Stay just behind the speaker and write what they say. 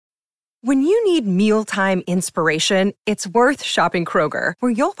When you need mealtime inspiration, it's worth shopping Kroger,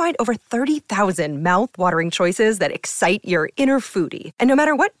 where you'll find over 30,000 mouth-watering choices that excite your inner foodie. And no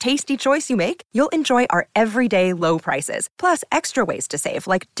matter what tasty choice you make, you'll enjoy our everyday low prices, plus extra ways to save,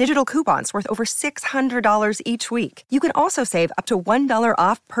 like digital coupons worth over $600 each week. You can also save up to $1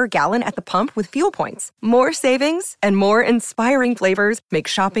 off per gallon at the pump with fuel points. More savings and more inspiring flavors make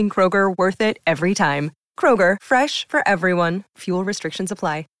shopping Kroger worth it every time. Kroger, fresh for everyone. Fuel restrictions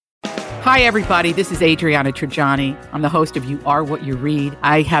apply. Hi, everybody. This is Adriana Trajani. I'm the host of You Are What You Read.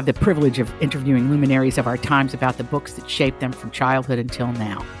 I have the privilege of interviewing luminaries of our times about the books that shaped them from childhood until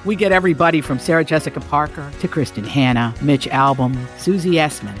now. We get everybody from Sarah Jessica Parker to Kristen Hanna, Mitch Albom, Susie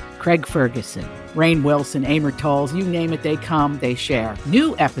Essman, Craig Ferguson, Rainn Wilson, Amor Tolls, you name it, they come, they share.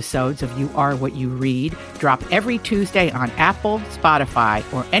 New episodes of You Are What You Read drop every Tuesday on Apple, Spotify,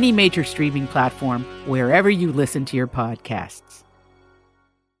 or any major streaming platform wherever you listen to your podcasts.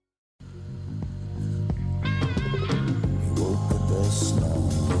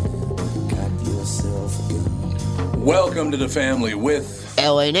 Welcome to the family with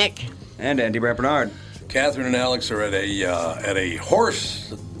L.A. Nick and Andy Brant Bernard. Catherine and Alex are at a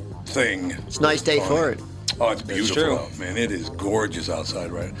horse thing. It's a nice day for it. Oh, it's beautiful out, man. It is gorgeous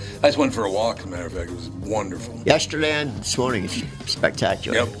outside, right? I just went for a walk, as a matter of fact. It was wonderful. Yesterday and this morning, it's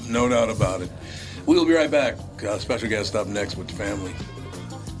spectacular. Yep, no doubt about it. We'll be right back. Special guest up next with the family.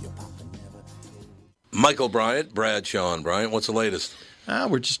 Michael Bryant, Bradshaw and Bryant, what's the latest?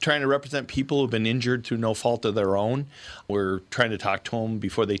 We're just trying to represent people who've been injured through no fault of their own. We're trying to talk to them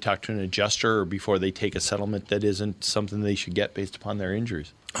before they talk to an adjuster or before they take a settlement that isn't something they should get based upon their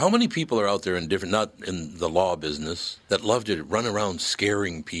injuries. How many people are out there in different, not in the law business, that love to run around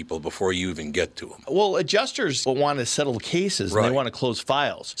scaring people before you even get to them? Well, adjusters want to settle cases and they want to close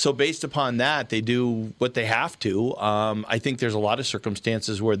files. So based upon that, they do what they have to. I think there's a lot of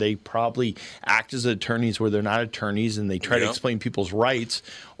circumstances where they probably act as attorneys where they're not attorneys and they try to explain people's rights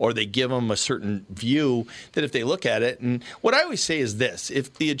or they give them a certain view that if they look at it. And what I always say is this,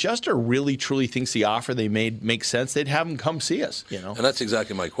 if the adjuster really truly thinks the offer they made makes sense, they'd have them come see us. You know? And that's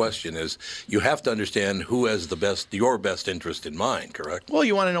exactly my question is you have to understand who has your best interest in mind, correct? Well,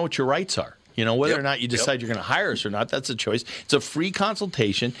 you want to know what your rights are. You know, whether or not you decide you're going to hire us or not, that's a choice. It's a free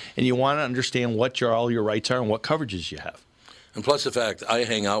consultation, and you want to understand what all your rights are and what coverages you have. And plus the fact I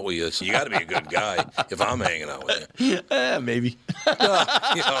hang out with you, so you got to be a good guy if I'm hanging out with you. Maybe.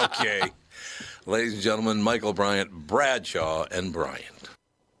 Okay. Ladies and gentlemen, Michael Bryant, Bradshaw and Bryant.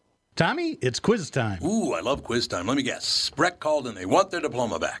 Tommy, it's quiz time. Ooh, I love quiz time. Let me guess. Breck called and they want their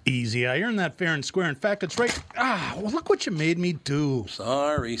diploma back. Easy. I earned that fair and square. In fact, it's right. Well, look what you made me do.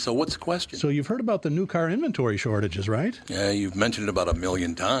 Sorry. So what's the question? So you've heard about the new car inventory shortages, right? Yeah, you've mentioned it about 1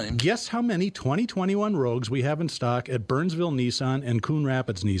 million times. Guess how many 2021 Rogues we have in stock at Burnsville Nissan and Coon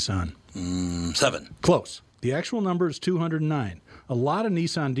Rapids Nissan? 7. Close. The actual number is 209. A lot of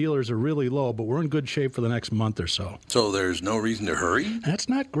Nissan dealers are really low, but we're in good shape for the next month or so. So there's no reason to hurry? That's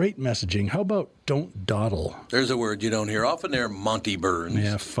not great messaging. How about don't dawdle? There's a word you don't hear often there, Monty Burns.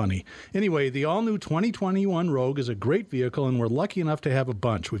 Yeah, funny. Anyway, the all-new 2021 Rogue is a great vehicle, and we're lucky enough to have a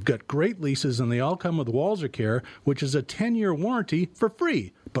bunch. We've got great leases, and they all come with Walser Care, which is a 10-year warranty for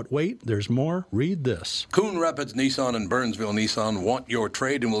free. But wait, there's more. Read this. Coon Rapids Nissan and Burnsville Nissan want your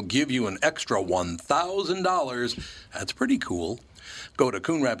trade and will give you an extra $1,000. That's pretty cool. Go to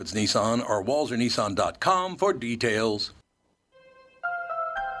Coon Rapids Nissan or WalserNissan.com for details.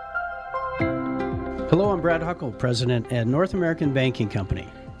 Hello, I'm Brad Huckle, President at North American Banking Company.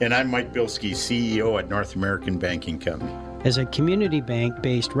 And I'm Mike Bilski, CEO at North American Banking Company. As a community bank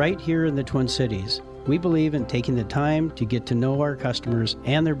based right here in the Twin Cities, we believe in taking the time to get to know our customers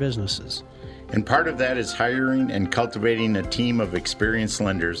and their businesses. And part of that is hiring and cultivating a team of experienced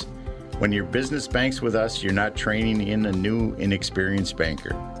lenders. When your business banks with us, you're not training in a new, inexperienced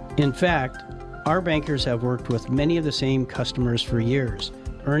banker. In fact, our bankers have worked with many of the same customers for years,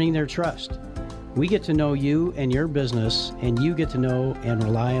 earning their trust. We get to know you and your business, and you get to know and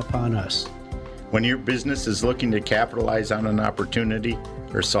rely upon us. When your business is looking to capitalize on an opportunity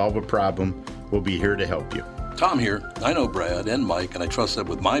or solve a problem, we'll be here to help you. Tom here. I know Brad and Mike, and I trust that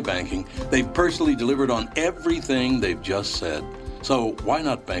with my banking, they've personally delivered on everything they've just said. So why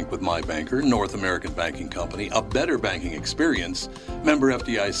not bank with my banker, North American Banking Company, a better banking experience, member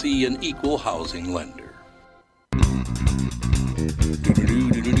FDIC, and equal housing lender.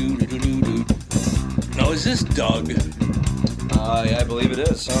 Now, is this Doug? Yeah, I believe it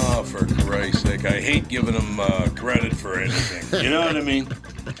is. Oh, for Christ's sake. I hate giving him credit for anything. You know what I mean?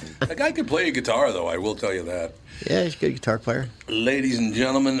 The guy can play a guitar, though, I will tell you that. Yeah, he's a good guitar player. Ladies and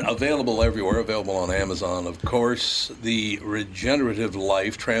gentlemen, available everywhere, available on Amazon, of course. The Regenerative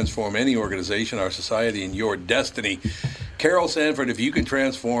Life, transform any organization, our society, and your destiny. Carol Sanford, if you can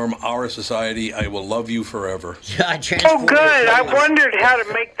transform our society, I will love you forever. Yeah, oh, good. I wondered how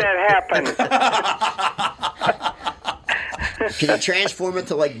to make that happen. Can you transform it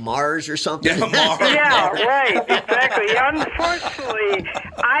to like Mars or something? Yeah, Mars. Yeah, right, exactly. Unfortunately,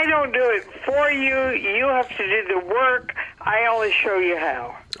 I don't do it for you. You have to do the work. I only show you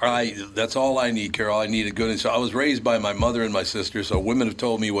how. That's all I need, Carol. I need a good. So I was raised by my mother and my sister, so women have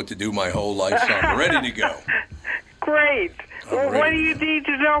told me what to do my whole life, so I'm ready to go. Great. Well, what do you need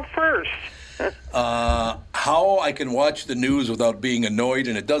to know first? How I can watch the news without being annoyed,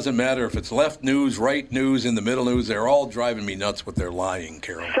 and it doesn't matter if it's left news, right news, in the middle news. They're all driving me nuts with their lying,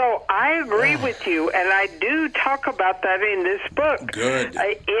 Carol. So I agree with you, and I do talk about that in this book. Good.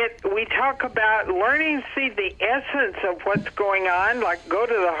 We talk about learning to see the essence of what's going on, like go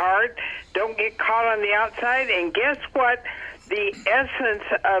to the heart, don't get caught on the outside, and guess what the essence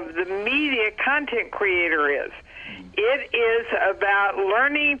of the media content creator is? It is about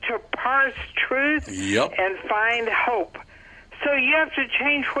learning to parse truth and find hope. So you have to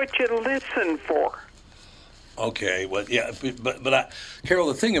change what you listen for. Okay, well, yeah, but Carol,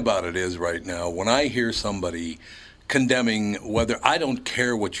 the thing about it is right now, when I hear somebody condemning whether, I don't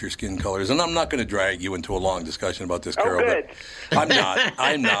care what your skin color is, and I'm not going to drag you into a long discussion about this, Carol. Good. But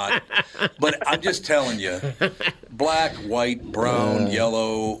I'm not. But I'm just telling you, black, white, brown,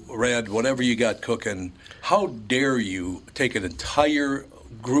 yellow, red, whatever you got cooking, how dare you take an entire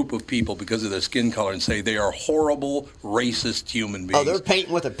group of people because of their skin color and say they are horrible, racist human beings? Oh, they're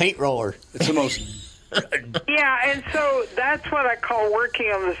painting with a paint roller. It's the most... Yeah, and so that's what I call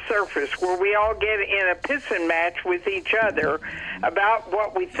working on the surface, where we all get in a pissing match with each other about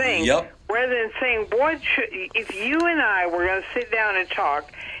what we think, rather than saying, if you and I were going to sit down and talk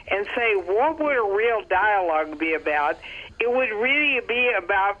and say, what would a real dialogue be about? It would really be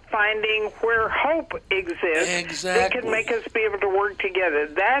about finding where hope exists that can make us be able to work together.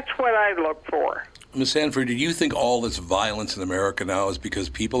 That's what I look for. Ms. Sanford, do you think all this violence in America now is because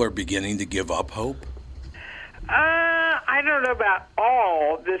people are beginning to give up hope? I don't know about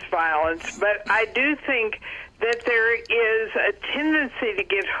all this violence, but I do think that there is a tendency to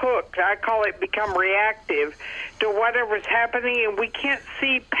get hooked. I call it become reactive to whatever's happening, and we can't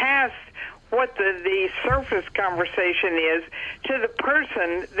see past what the surface conversation is to the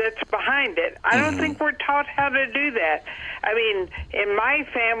person that's behind it. I don't think we're taught how to do that. I mean, in my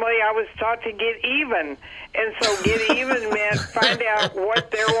family, I was taught to get even. And so get even meant find out what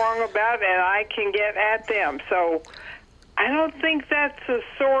they're wrong about, and I can get at them. So I don't think that's the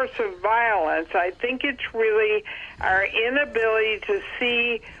source of violence. I think it's really our inability to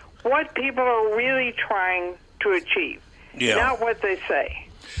see what people are really trying to achieve, not what they say.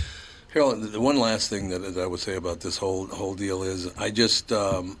 Carol, the one last thing that I would say about this whole deal is I just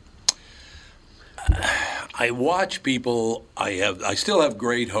I watch people. I still have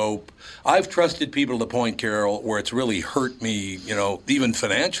great hope. I've trusted people to the point, Carol, where it's really hurt me. You know, even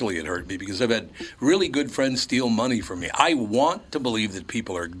financially, it hurt me because I've had really good friends steal money from me. I want to believe that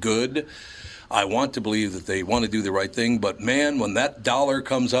people are good. I want to believe that they want to do the right thing. But man, when that dollar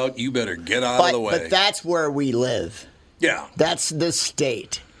comes out, you better get out of the way. But that's where we live. Yeah, that's the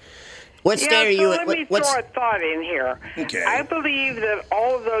state. What state are you Let me throw a thought in here. Okay. I believe that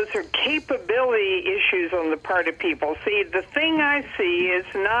all of those are capability issues on the part of people. See, the thing I see is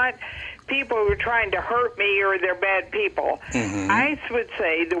not people who are trying to hurt me or they're bad people. I would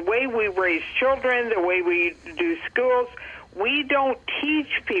say the way we raise children, the way we do schools, we don't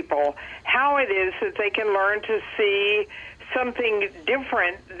teach people how it is that they can learn to see something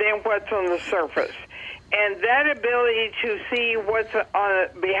different than what's on the surface. And that ability to see what's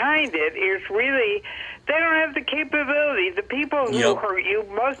behind it is really, they don't have the capability. The people who hurt you,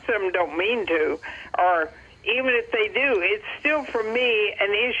 most of them don't mean to, or even if they do, it's still, for me,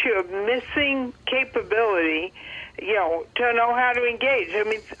 an issue of missing capability, you know, to know how to engage. I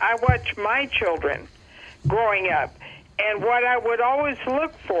mean, I watch my children growing up, and what I would always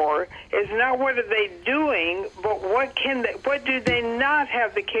look for is not what are they doing, but what do they not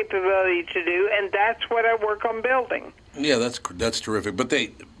have the capability to do, and that's what I work on building. Yeah, that's terrific. But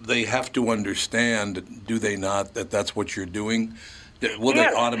they have to understand, do they not, that that's what you're doing? Will they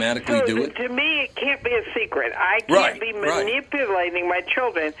automatically do it? To me, it can't be a secret. I can't be manipulating my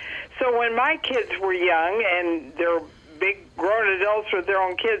children. So when my kids were young, and they're big grown adults with their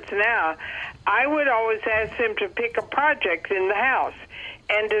own kids now, I would always ask them to pick a project in the house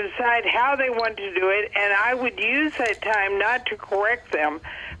and to decide how they want to do it, and I would use that time not to correct them,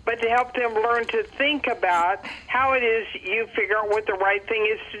 but to help them learn to think about how it is you figure out what the right thing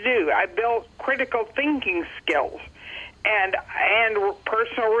is to do. I built critical thinking skills and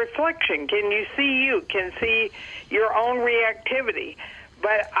personal reflection. Can you see your own reactivity?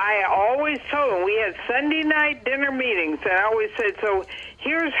 But I always told them, we had Sunday night dinner meetings, and I always said, so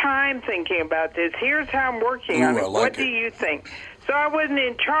here's how I'm thinking about this. Here's how I'm working on it. What do you think? So I wasn't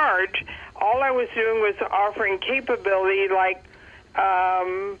in charge. All I was doing was offering capability like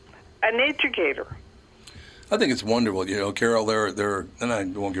an educator. I think it's wonderful. You know, Carol, they're, and I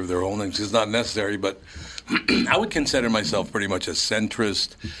won't give their whole names because it's not necessary, but I would consider myself pretty much a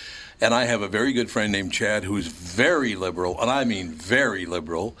centrist. And I have a very good friend named Chad who's very liberal, and I mean very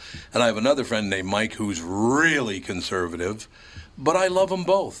liberal. And I have another friend named Mike who's really conservative. But I love them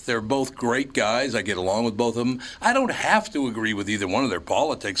both. They're both great guys. I get along with both of them. I don't have to agree with either one of their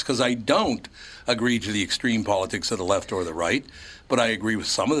politics because I don't agree to the extreme politics of the left or the right. But I agree with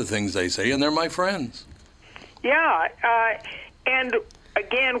some of the things they say, and they're my friends. Yeah, and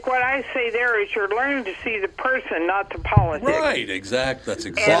again, what I say there is you're learning to see the person, not the politics. Right, exactly. That's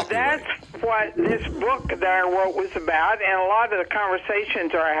exactly right. And that's what this book that I wrote was about, and a lot of the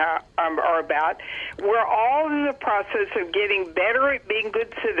conversations are about. We're all in the process of getting better at being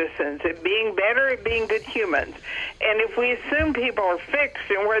good citizens, at being better at being good humans. And if we assume people are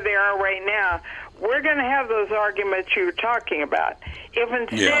fixed in where they are right now, we're going to have those arguments you were talking about. If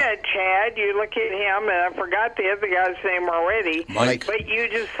instead, Chad, you look at him, and I forgot the other guy's name already, Mike. But you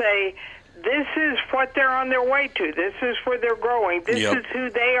just say, this is what they're on their way to. This is where they're growing. This is who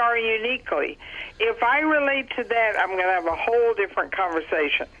they are uniquely. If I relate to that, I'm going to have a whole different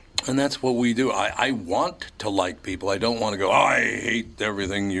conversation. And that's what we do. I want to like people. I don't want to go, I hate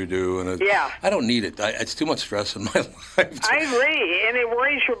everything you do. And I don't need it. It's too much stress in my life. I agree. And it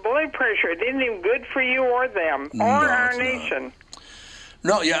raised your blood pressure. It isn't even good for you or them or our nation.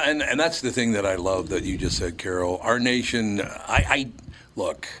 No, yeah, and that's the thing that I love that you just said, Carol. Our nation,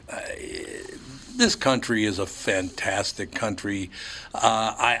 look, this country is a fantastic country.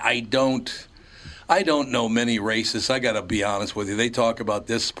 I don't know many racists. I got to be honest with you. They talk about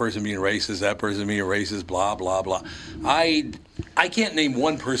this person being racist, that person being racist, blah, blah, blah. I can't name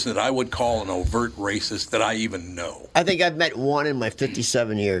one person that I would call an overt racist that I even know. I think I've met one in my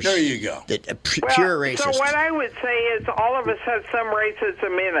 57 years. There you go. Pure racist. So what I would say is all of us have some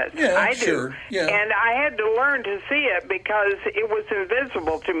racism in us. Yeah, I sure. do. Yeah. And I had to learn to see it because it was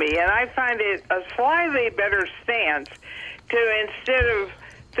invisible to me. And I find it a slightly better stance to, instead of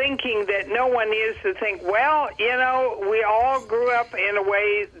thinking that no one is, to think, well, you know, we all grew up in a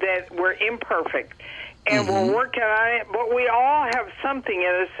way that we're imperfect. And we're working on it, but we all have something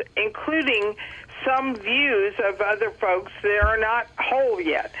in us, including some views of other folks that are not whole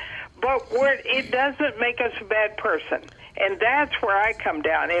yet. But it doesn't make us a bad person. And that's where I come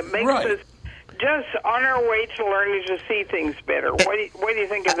down. It makes us just on our way to learning to see things better. What do you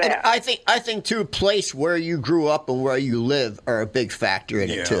think of that? I think too, place where you grew up and where you live are a big factor in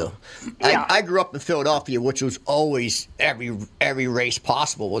it too. Yeah. I grew up in Philadelphia, which was always every race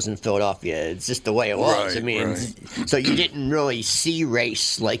possible was in Philadelphia. It's just the way it was. Right, I mean, so you didn't really see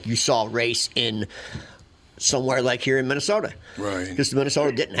race like you saw race in somewhere like here in Minnesota. Right. Because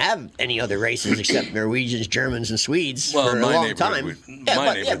Minnesota didn't have any other races except Norwegians, Germans, and Swedes for a long time.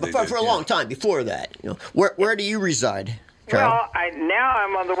 But for a long time before that. You know, where do you reside, Carol? Well, now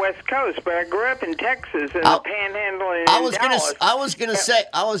I'm on the West Coast, but I grew up in Texas in the Panhandle in Dallas. I was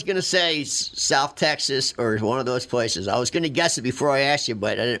gonna say South Texas or one of those places. I was gonna guess it before I asked you,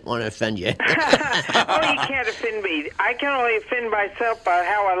 but I didn't want to offend you. Oh, you can't offend me. I can only offend myself by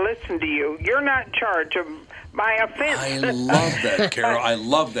how I listen to you. You're not in charge of my offense. I love that, Carol. I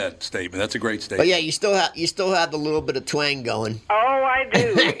love that statement. That's a great statement. But yeah, you still have the little bit of twang going. Oh, I do.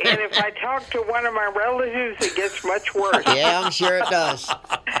 And if I talk to one of my relatives, it gets much worse. Yeah, I'm sure it does.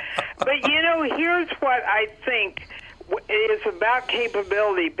 But, you know, here's what I think is about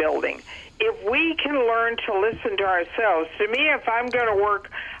capability building. If we can learn to listen to ourselves, to me, if I'm going to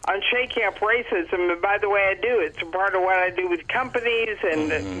work on shaking up racism, and by the way, I do, it's a part of what I do with companies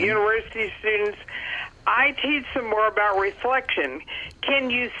and university students, I teach them more about reflection. Can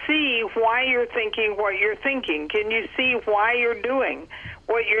you see why you're thinking what you're thinking? Can you see why you're doing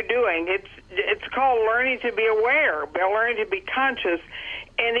what you're doing? It's called learning to be aware, learning to be conscious.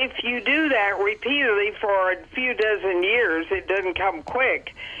 And if you do that repeatedly for a few dozen years, it doesn't come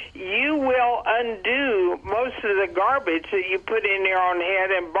quick, you will undo most of the garbage that you put in your own head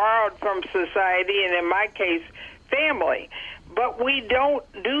and borrowed from society, and in my case, family. But we don't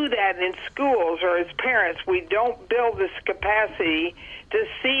do that in schools or as parents. We don't build this capacity to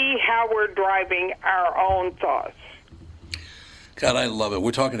see how we're driving our own thoughts. God, I love it.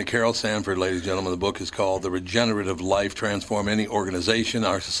 We're talking to Carol Sanford, ladies and gentlemen. The book is called The Regenerative Life, Transform Any Organization,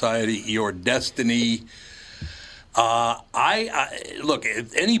 Our Society, Your Destiny. Look,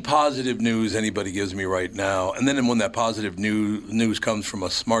 if any positive news anybody gives me right now, and then when that positive news comes from a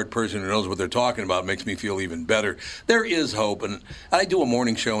smart person who knows what they're talking about, it makes me feel even better. There is hope, and I do a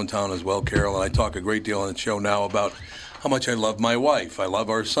morning show in town as well, Carol, and I talk a great deal on the show now about how much I love my wife. I love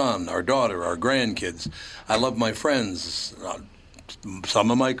our son, our daughter, our grandkids. I love my friends. Some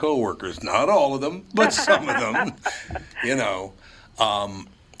of my coworkers, not all of them, but some of them,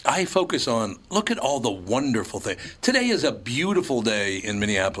 I focus on, look at all the wonderful things. Today is a beautiful day in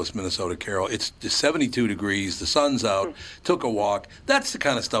Minneapolis, Minnesota, Carol. It's 72 degrees. The sun's out. Took a walk. That's the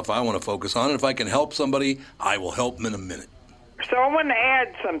kind of stuff I want to focus on. And if I can help somebody, I will help them in a minute. So I want to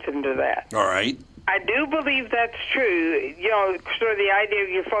add something to that. All right. I do believe that's true, sort of the idea of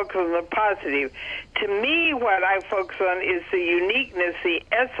you focus on the positive. To me, what I focus on is the uniqueness, the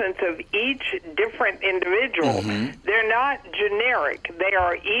essence of each different individual. Mm-hmm. They're not generic. They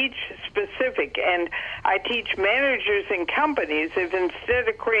are each specific. And I teach managers in companies, if instead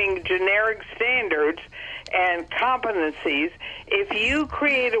of creating generic standards and competencies, if you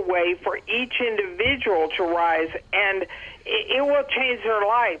create a way for each individual to rise, and it will change their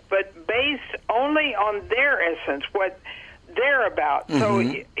life, but based only on their essence, what they're about. Mm-hmm. So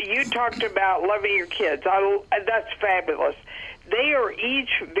you talked about loving your kids. That's fabulous. They are each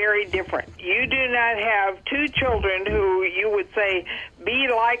very different. You do not have two children who you would say, be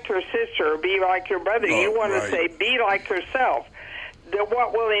like your sister or be like your brother. You want to say, be like yourself.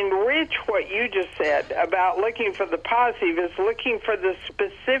 What will enrich what you just said about looking for the positive is looking for the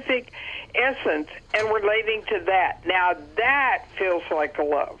specific essence and relating to that. Now, that feels like a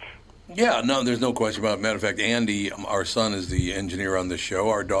love. Yeah, no, there's no question about it. Matter of fact, Andy, our son, is the engineer on the show.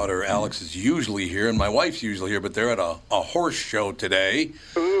 Our daughter, Alex, is usually here, and my wife's usually here, but they're at a horse show today.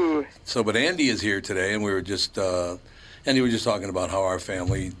 Ooh. But Andy is here today, and we were just... Andy, we were just talking about how our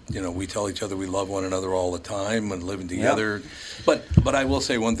family, we tell each other we love one another all the time and living together. Yeah. But I will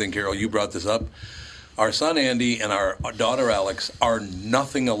say one thing, Carol, you brought this up. Our son Andy and our daughter Alex are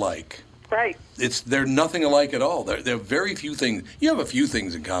nothing alike. Right. They're nothing alike at all. There are very few things. You have a few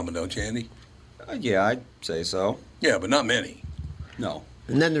things in common, don't you, Andy? Yeah, I'd say so. Yeah, but not many. No.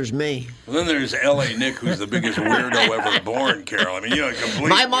 And then there's me. And then there's L.A. Nick, who's the biggest weirdo ever born, Carol. I mean, you're a complete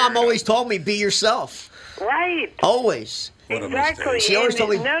My mom weirdo. always told me, be yourself. Right. Always. Exactly. She always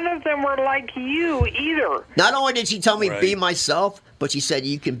told me, none of them were like you either. Not only did she tell me be myself, but she said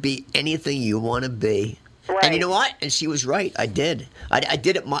you can be anything you want to be. Right. And you know what? And she was right. I did. I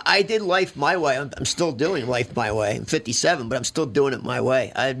did it. I did life my way. I'm still doing life my way. I'm 57, but I'm still doing it my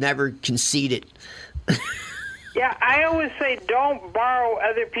way. I've never conceded. Yeah, I always say don't borrow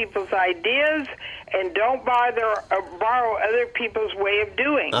other people's ideas and don't borrow other people's way of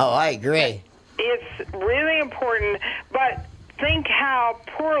doing. Oh, I agree. It's really important, but think how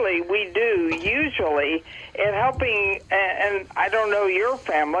poorly we do usually in helping, and I don't know your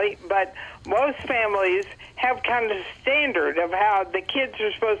family, but most families have kind of a standard of how the kids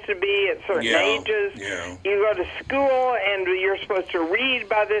are supposed to be at certain ages. Yeah. You go to school and you're supposed to read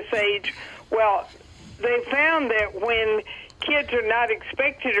by this age. Well, they found that when kids are not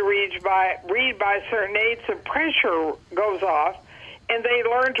expected to read by a certain age, the pressure goes off, and they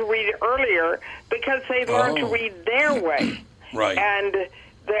learn to read earlier because they learn to read their way. Right. And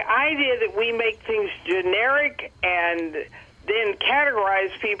the idea that we make things generic and then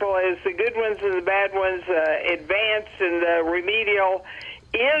categorize people as the good ones and the bad ones, advanced and the remedial,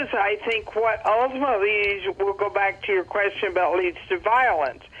 is, I think, what ultimately, we'll go back to your question about leads to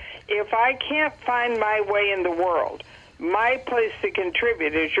violence. If I can't find my way in the world, my place to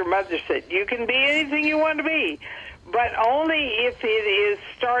contribute, as your mother said, you can be anything you want to be, but only if it is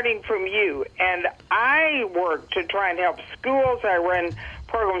starting from you. And I work to try and help schools. I run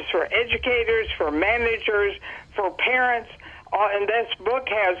programs for educators, for managers, for parents. And this book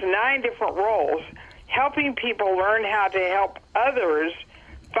has 9 different roles, helping people learn how to help others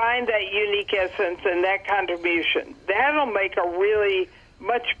find that unique essence and that contribution. That'll make a really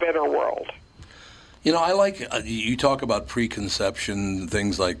much better world. I like, you talk about preconception,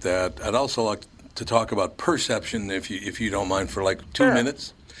 things like that. I'd also like to talk about perception, if you don't mind, for like 2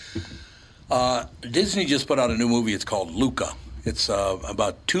 minutes. Disney just put out a new movie. It's called Luca. It's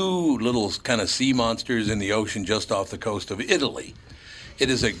about 2 little kind of sea monsters in the ocean just off the coast of Italy. It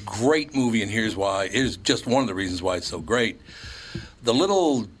is a great movie, and here's why. Here's just one of the reasons why it's so great. The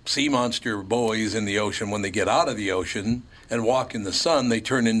little sea monster boys in the ocean, when they get out of the ocean and walk in the sun, they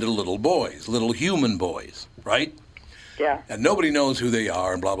turn into little boys, little human boys, right? Yeah. And nobody knows who they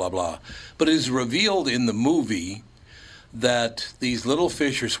are and blah, blah, blah. But it is revealed in the movie that these little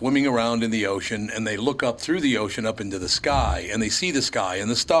fish are swimming around in the ocean, and they look up through the ocean up into the sky, and they see the sky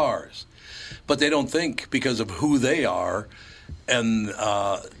and the stars. But they don't think, because of who they are and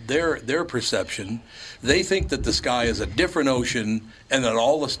their perception, they think that the sky is a different ocean and that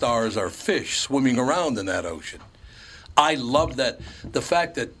all the stars are fish swimming around in that ocean. I love that, the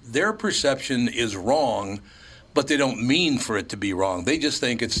fact that their perception is wrong, but they don't mean for it to be wrong. They just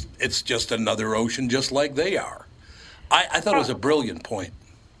think it's just another ocean just like they are. I thought it was a brilliant point.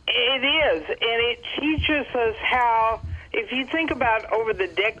 It is, and it teaches us how, if you think about over the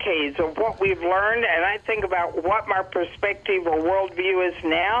decades of what we've learned, and I think about what my perspective or worldview is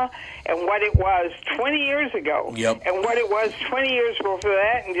now and what it was 20 years ago, and what it was 20 years before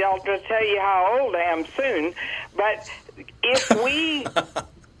that, and I'll just tell you how old I am soon, but if we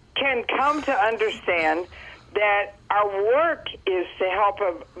can come to understand that our work is to help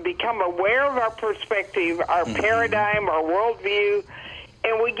become aware of our perspective, our paradigm, our worldview.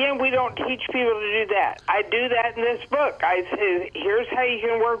 And again, we don't teach people to do that. I do that in this book. I say, here's how you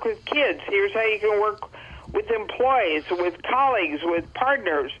can work with kids. Here's how you can work with employees, with colleagues, with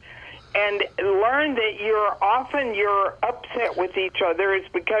partners. And learn that you're upset with each other is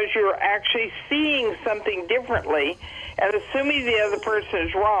because you're actually seeing something differently and assuming the other person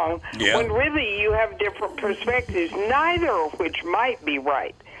is wrong, when really you have different perspectives, neither of which might be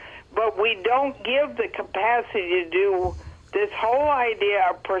right. But we don't give the capacity to do this whole idea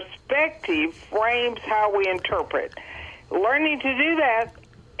of perspective frames how we interpret. Learning to do that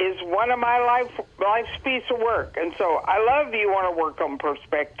is one of my life's piece of work. And so I love you want to work on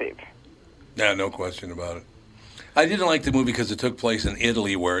perspective. Yeah, no question about it. I didn't like the movie because it took place in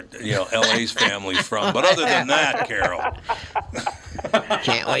Italy, where L.A.'s family's from. But other than that, Carol,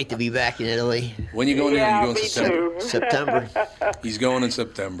 can't wait to be back in Italy. When you going in? You going September? September. He's going in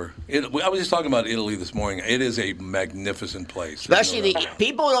September. I was just talking about Italy this morning. It is a magnificent place. Especially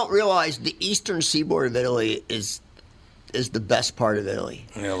people don't realize the eastern seaboard of Italy is the best part of Italy.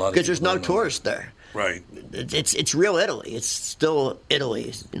 Yeah, a lot because there's no tourists there. Right. It's real Italy. It's still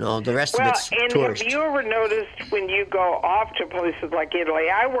Italy. The rest of it's tourist. And have you ever noticed when you go off to places like Italy?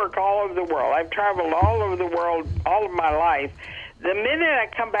 I work all over the world. I've traveled all over the world all of my life. The minute I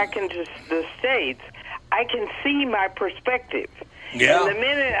come back into the States, I can see my perspective. Yeah. And the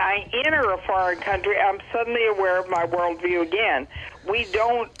minute I enter a foreign country, I'm suddenly aware of my worldview again. We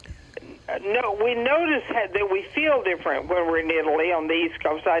notice that we feel different when we're in Italy on the East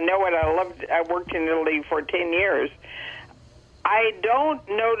Coast. I know it. I worked in Italy for 10 years. I don't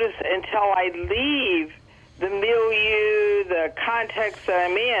notice until I leave the milieu, the context that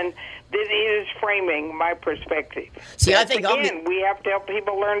I'm in, that it is framing my perspective. See, I think we have to help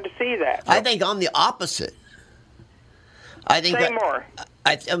people learn to see that. I think I'm the opposite. Say more.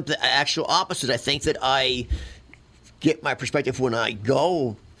 I'm the actual opposite. I think that I get my perspective when I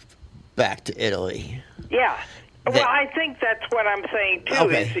go back to Italy. Yeah. Well, I think that's what I'm saying, too,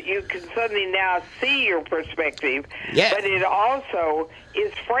 is that you can suddenly now see your perspective, but it also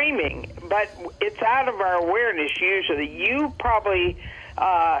is framing. But it's out of our awareness, usually. You probably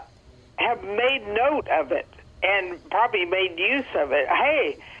have made note of it and probably made use of it.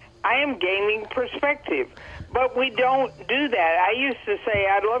 Hey, I am gaining perspective. But we don't do that. I used to say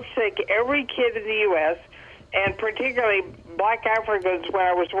I'd love to take every kid in the U.S., and particularly Black Africans when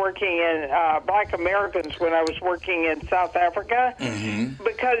I was working in, Black Americans when I was working in South Africa,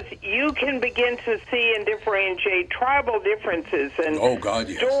 because you can begin to see and differentiate tribal differences and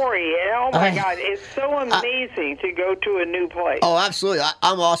story. And oh my God, it's so amazing to go to a new place. Oh, absolutely.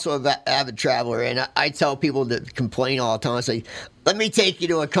 I'm also an avid traveler, and I tell people that complain all the time, I say, let me take you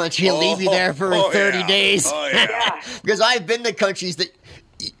to a country and leave you there for 30 days. Oh, yeah. Because I've been to countries that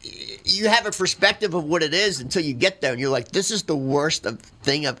you have a perspective of what it is until you get there, and you're like, "This is the worst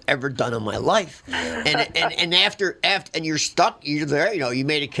thing I've ever done in my life." And after you're stuck, you're there. You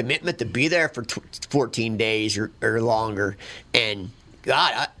made a commitment to be there for 14 days or longer, and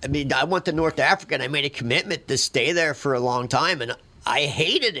God, I went to North Africa and I made a commitment to stay there for a long time, and I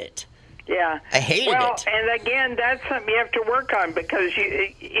hated it. Yeah, I hated it. Well, and again, that's something you have to work on because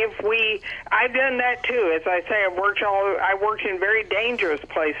I've done that too. As I say, I worked in very dangerous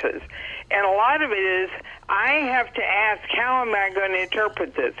places, and a lot of it is I have to ask, how am I going to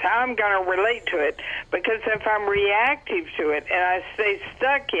interpret this? How am I going to relate to it? Because if I'm reactive to it and I stay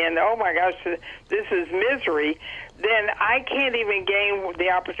stuck in, oh my gosh, this is misery, then I can't even gain the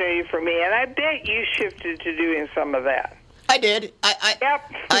opportunity for me. And I bet you shifted to doing some of that. I did.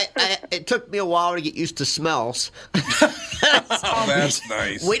 Yep. It took me a while to get used to smells. Oh, that's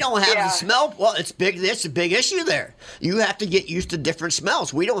nice. We don't have the smell. Well, it's big. That's a big issue there. You have to get used to different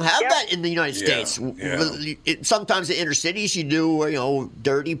smells. We don't have that in the United States. Sometimes in inner cities you do,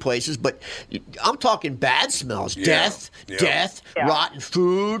 dirty places, but I'm talking bad smells. Death, rotten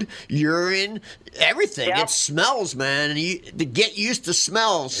food, urine, everything. It smells, man. And to get used to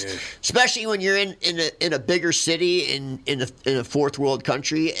smells, especially when you're in a bigger city in a fourth world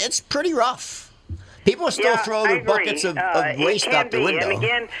country, it's pretty rough. People still throw their buckets of waste out the window. And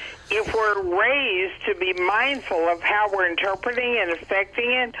again, if we're raised to be mindful of how we're interpreting and affecting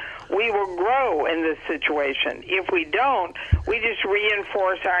it, we will grow in this situation. If we don't, we just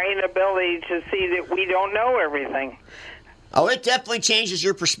reinforce our inability to see that we don't know everything. Oh, it definitely changes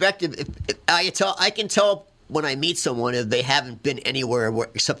your perspective. I can tell when I meet someone if they haven't been anywhere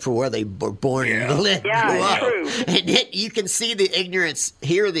except for where they were born and lived. Yeah, true. And you can see the ignorance,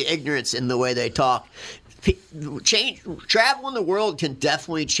 hear the ignorance in the way they talk. Traveling the world can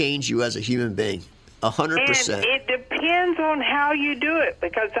definitely change you as a human being. 100%. And it depends on how you do it,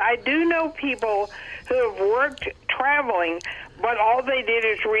 because I do know people who have worked traveling, but all they did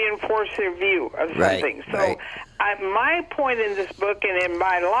is reinforce their view of something. My point in this book and in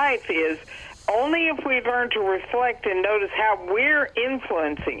my life is only if we learn to reflect and notice how we're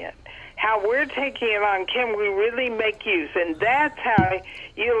influencing it, how we're taking it on, can we really make use. And that's how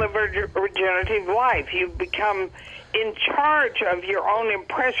you live a regenerative life. You become in charge of your own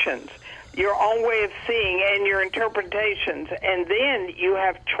impressions, your own way of seeing, and your interpretations, and then you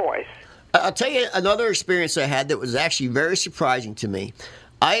have choice. I'll tell you another experience I had that was actually very surprising to me.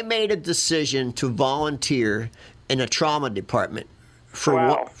 I made a decision to volunteer in a trauma department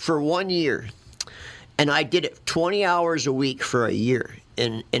for 1 year. And I did it 20 hours a week for a year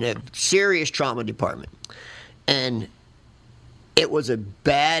in a serious trauma department. And it was a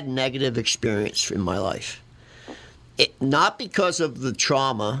bad, negative experience in my life. Not because of the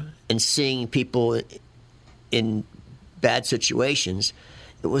trauma and seeing people in bad situations.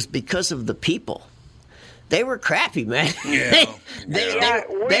 It was because of the people. They were crappy, man. Were you able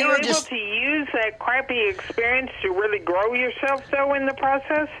to use that crappy experience to really grow yourself, though, in the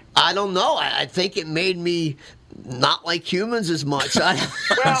process? I don't know. I think it made me not like humans as much. My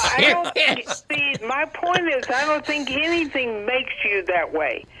point is, I don't think anything makes you that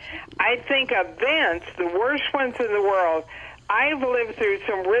way. I think events, the worst ones in the world, I've lived through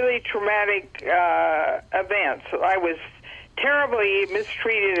some really traumatic events. I was terribly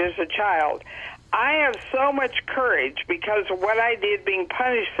mistreated as a child. I have so much courage because of what I did, being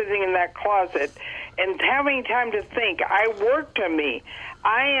punished sitting in that closet and having time to think. I worked on me.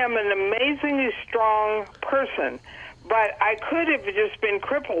 I am an amazingly strong person, but I could have just been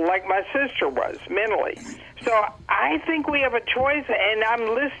crippled like my sister was mentally. So I think we have a choice, and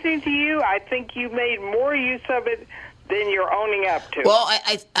I'm listening to you. I think you made more use of it than you're owning up to. Well,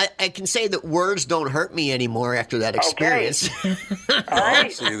 I can say that words don't hurt me anymore after that experience. All right.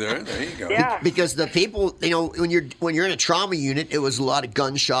 See there you go. Yeah. Because the people, when you're in a trauma unit, it was a lot of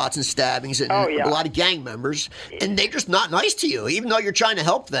gunshots and stabbings and a lot of gang members, and they're just not nice to you. Even though you're trying to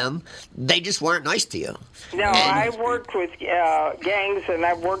help them, they just weren't nice to you. No, I've worked with gangs, and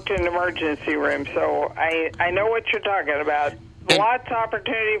I've worked in emergency rooms, so I know what you're talking about. Lots of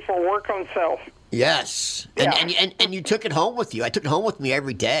opportunity for work on self. Yes, and you took it home with you. I took it home with me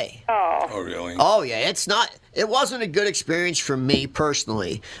every day. Oh, really? Oh yeah, it wasn't a good experience for me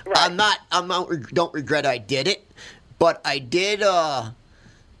personally. Right. Don't regret I did it, but I did.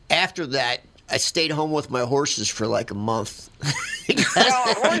 After that, I stayed home with my horses for like a month. Horses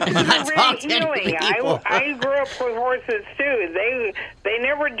are really healing. I grew up with horses too. They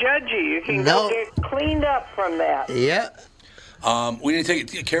never judge you. You can go get cleaned up from that. Yeah. We need to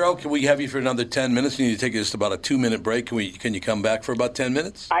take Carol. Can we have you for another 10 minutes? We need to take just about a 2-minute break. Can you come back for about 10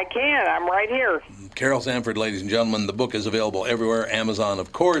 minutes? I can. I'm right here. Carol Sanford, ladies and gentlemen. The book is available everywhere. Amazon,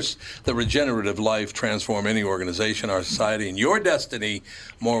 of course. The Regenerative Life: Transform Any Organization, Our Society, and Your Destiny.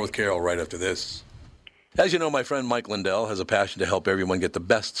 More with Carol right after this. As you know, my friend Mike Lindell has a passion to help everyone get the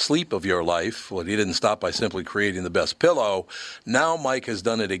best sleep of your life. Well, he didn't stop by simply creating the best pillow. Now Mike has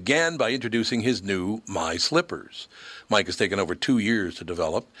done it again by introducing his new My Slippers. Mike has taken over 2 years to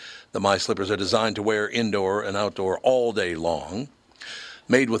develop. The My Slippers are designed to wear indoor and outdoor all day long.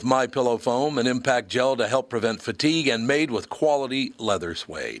 Made with MyPillow foam and impact gel to help prevent fatigue, and made with quality leather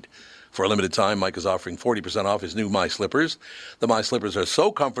suede. For a limited time, Mike is offering 40% off his new My Slippers. The My Slippers are so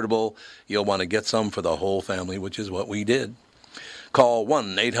comfortable, you'll want to get some for the whole family, which is what we did. Call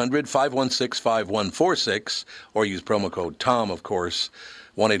 1-800-516-5146 or use promo code TOM, of course.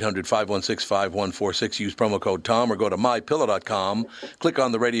 1-800-516-5146. Use promo code TOM or go to MyPillow.com. Click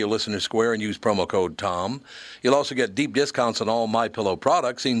on the radio listener square and use promo code TOM. You'll also get deep discounts on all MyPillow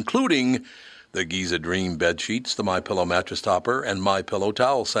products, including the Giza Dream bed sheets, the MyPillow mattress topper, and MyPillow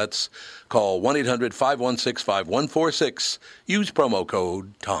towel sets. Call 1-800-516-5146. Use promo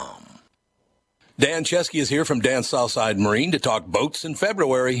code TOM. Dan Chesky is here from Dan Southside Marine to talk boats in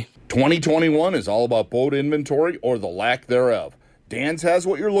February. 2021 is all about boat inventory or the lack thereof. Dan's has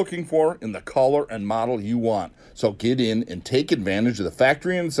what you're looking for in the color and model you want. So get in and take advantage of the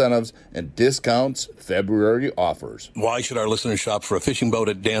factory incentives and discounts February offers. Why should our listeners shop for a fishing boat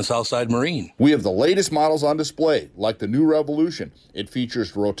at Dan Southside Marine? We have the latest models on display, like the new Revolution. It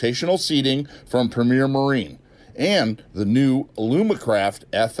features rotational seating from Premier Marine. And the new Alumacraft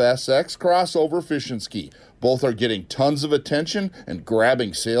FSX crossover fishing ski. Both are getting tons of attention and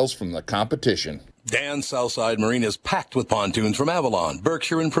grabbing sales from the competition. Dan Southside Marine is packed with pontoons from Avalon,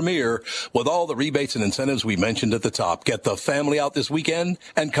 Berkshire, and Premier with all the rebates and incentives we mentioned at the top. Get the family out this weekend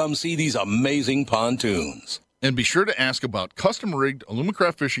and come see these amazing pontoons. And be sure to ask about custom-rigged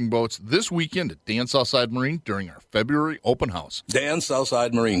Alumacraft fishing boats this weekend at Dan Southside Marine during our February open house. Dan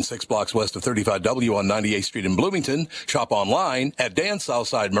Southside Marine, 6 blocks west of 35W on 98th Street in Bloomington. Shop online at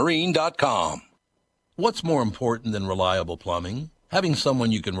dansouthsidemarine.com. What's more important than reliable plumbing? Having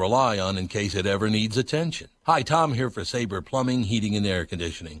someone you can rely on in case it ever needs attention. Hi, Tom here for Sabre Plumbing, Heating, and Air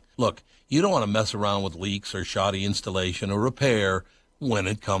Conditioning. Look, you don't want to mess around with leaks or shoddy installation or repair when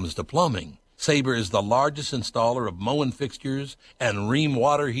it comes to plumbing. Sabre is the largest installer of Moen fixtures and Rheem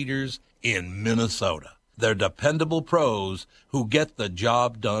water heaters in Minnesota. They're dependable pros who get the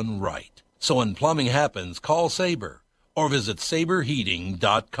job done right. So when plumbing happens, call Sabre or visit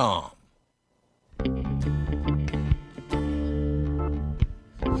saberheating.com.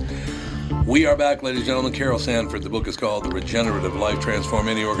 We are back, ladies and gentlemen. Carol Sanford. The book is called The Regenerative Life. Transform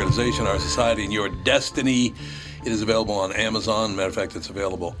Any Organization, Our Society, and Your Destiny. It is available on Amazon. Matter of fact, it's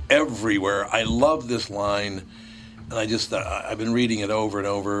available everywhere. I love this line, and I've been reading it over and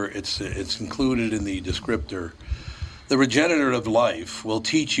over. It's included in the descriptor. The regenerative life will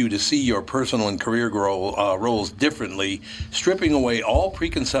teach you to see your personal and career roles differently, stripping away all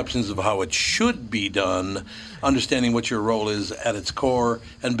preconceptions of how it should be done, understanding what your role is at its core,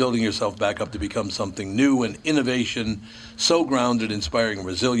 and building yourself back up to become something new and innovation, so grounded, inspiring, and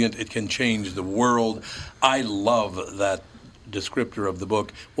resilient, it can change the world. I love that descriptor of the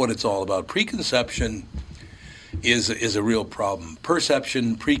book, what it's all about. Preconception is a real problem.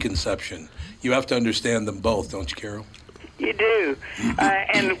 Perception, preconception. You have to understand them both, don't you, Carol? You do.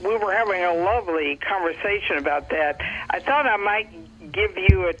 And we were having a lovely conversation about that. I thought I might give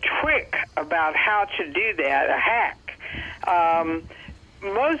you a trick about how to do that, a hack.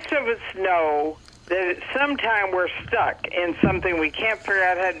 Most of us know that sometime we're stuck in something. We can't figure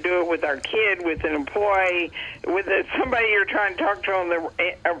out how to do it with our kid, with an employee, with somebody you're trying to talk to on the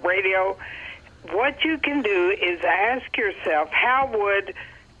radio. What you can do is ask yourself, how would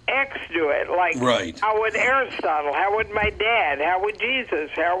X do it? Like, right. How would Aristotle? How would my dad? How would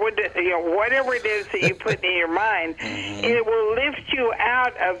Jesus? How would, whatever it is that you put in your mind, it will lift you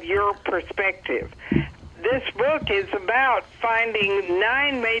out of your perspective. This book is about finding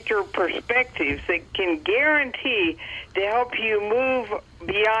 9 major perspectives that can guarantee to help you move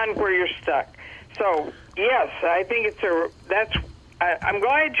beyond where you're stuck. So, yes, I think I'm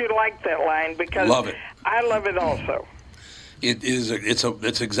glad you like that line because love it. I love it also.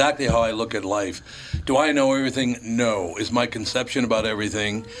 It's exactly how I look at life. Do I know everything? No. Is my conception about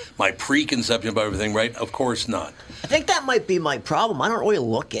everything, my preconception about everything right? Of course not. I think that might be my problem. I don't really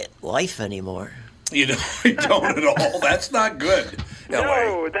look at life anymore. You don't at all. That's not good.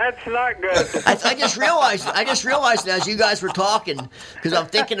 No, that's not good. I just realized as you guys were talking, because I'm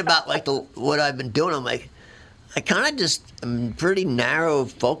thinking about what I've been doing. I'm like, I kind of just am pretty narrow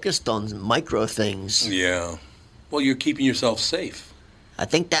focused on micro things. Yeah. Well, you're keeping yourself safe. I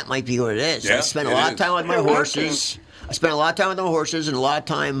think that might be what it is. Yeah, I spent a lot of time with my horses. I spent a lot of time with the horses and a lot of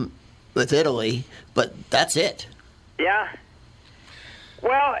time with Italy, but that's it. Yeah.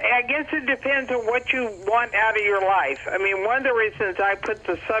 Well, I guess it depends on what you want out of your life. I mean, one of the reasons I put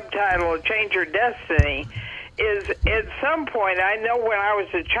the subtitle, Change Your Destiny, is at some point, I know when I was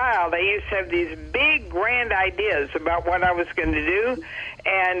a child, I used to have these big, grand ideas about what I was going to do,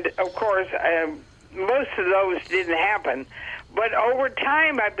 and, of course, most of those didn't happen. But over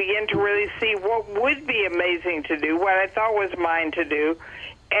time, I began to really see what would be amazing to do, what I thought was mine to do,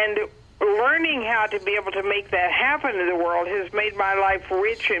 and learning how to be able to make that happen in the world has made my life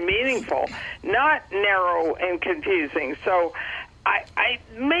rich and meaningful, not narrow and confusing. So I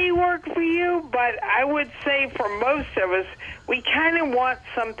may work for you, but I would say for most of us, we kind of want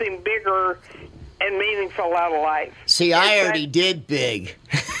something bigger and meaningful out of life. See, I already did big.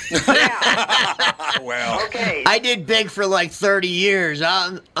 Well, okay. I did big for like 30 years.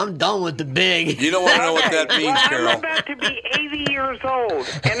 I'm done with the big. You don't want to know what that means, well, Carol. I'm about to be 80 years old,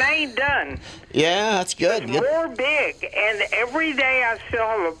 and I ain't done. Yeah, that's good. More big, and every day I still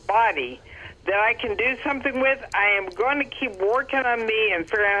have a body that I can do something with. I am going to keep working on me and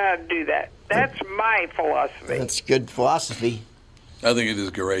figuring out how to do that. That's my philosophy. That's good philosophy. I think it is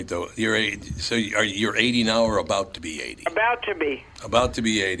great, though. You're 80, so you're 80 now, or about to be 80? About to be. About to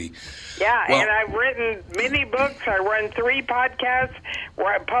be 80. Yeah, well, and I've written many books. I run 3 podcasts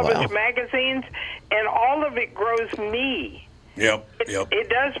where I publish magazines, and all of it grows me. Yep. It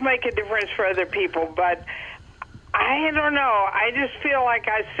does make a difference for other people, but I don't know. I just feel like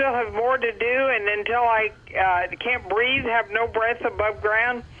I still have more to do, and until I can't breathe, have no breath above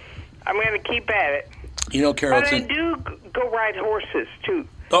ground, I'm going to keep at it. You know, Carol, but I do go ride horses, too.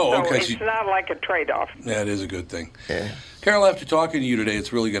 Oh, so okay. it's not like a trade-off. That is a good thing. Yeah. Carol, after talking to you today,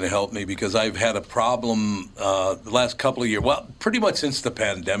 it's really going to help me because I've had a problem the last couple of years. Well, pretty much since the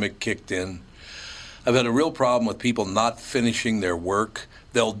pandemic kicked in. I've had a real problem with people not finishing their work.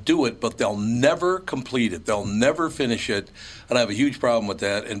 They'll do it, but they'll never complete it. They'll never finish it. And I have a huge problem with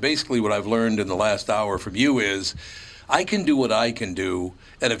that. And basically what I've learned in the last hour from you is I can do what I can do.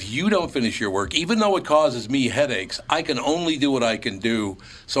 And if you don't finish your work, even though it causes me headaches, I can only do what I can do.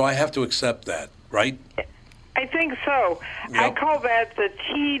 So I have to accept that, right? I think so. Yep. I call that the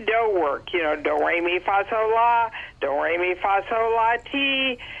T-do work. You know, do, re, mi, fa, sol, la, do, re, mi, fa, sol, la,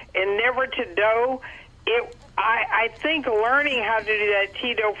 ti, and never to do. I think learning how to do that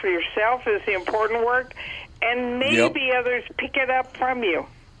T-do for yourself is the important work, and maybe others pick it up from you.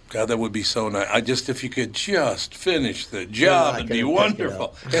 God, that would be so nice. If you could just finish the job, it'd be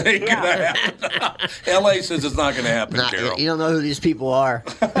wonderful. It ain't going to happen. L.A. says it's not going to happen, Carol. You don't know who these people are.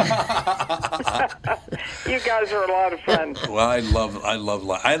 You guys are a lot of fun. Well, I love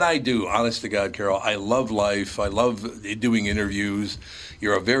life. And I do, honest to God, Carol. I love life. I love doing interviews.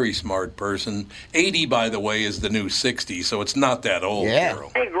 You're a very smart person. 80, by the way, is the new 60, so it's not that old,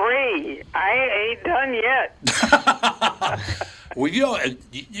 Carol. I agree. I ain't done yet. Well,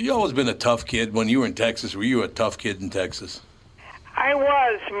 you always been a tough kid. When you were in Texas, were you a tough kid in Texas? I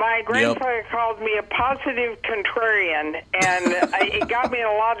was. My grandfather called me a positive contrarian, and it got me in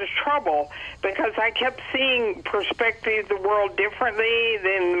a lot of trouble because I kept seeing perspectives of the world differently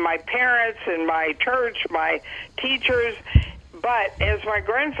than my parents and my church, my teachers. But as my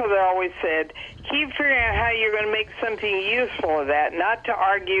grandfather always said, keep figuring out how you're going to make something useful of that, not to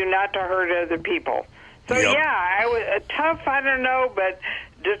argue, not to hurt other people. So, I was tough, I don't know, but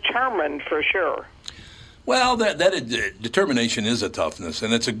determined for sure. Well, that determination is a toughness,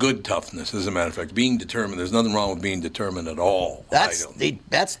 and it's a good toughness, as a matter of fact. Being determined, there's nothing wrong with being determined at all. That's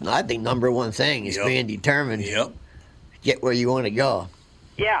I think, number one thing is being determined. Yep. Get where you want to go.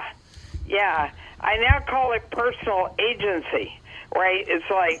 Yeah. I now call it personal agency, right? It's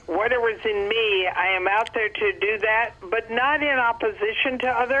like whatever's in me, I am out there to do that, but not in opposition to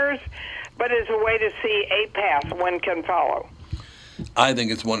others, but as a way to see a path one can follow. I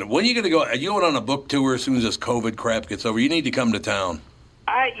think it's wonderful. When are you going to go? Are you going on a book tour as soon as this COVID crap gets over? You need to come to town.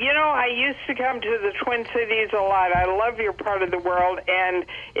 I used to come to the Twin Cities a lot. I love your part of the world, and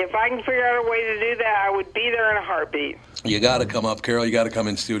if I can figure out a way to do that, I would be there in a heartbeat. You got to come up, Carol. You got to come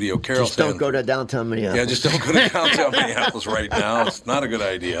in studio. Carol, just don't go to downtown Minneapolis. Yeah, just don't go to downtown Minneapolis right now. It's not a good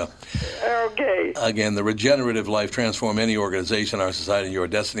idea. Okay. Again, The Regenerative Life, Transform Any Organization, Our Society, Your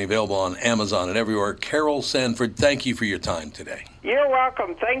Destiny, available on Amazon and everywhere. Carol Sanford, thank you for your time today. You're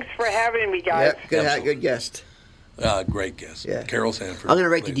welcome. Thanks for having me, guys. Yep, good guest. Great guest. Yeah. Carol Sanford. I'm going to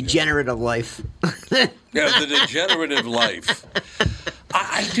write The Degenerative Life. Yeah, The Degenerative Life.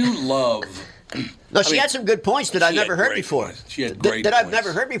 I do love... No, she had some good points that I've never heard before. Points. She had great that points. I've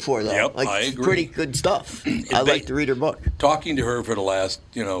never heard before, though. Yep, like, I agree. Pretty good stuff. I like to read her book. Talking to her for the last,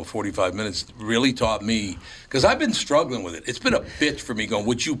 45 minutes really taught me, because I've been struggling with it. It's been a bitch for me going,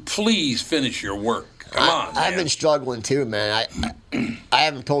 would you please finish your work? Come on, I've been struggling too, man. I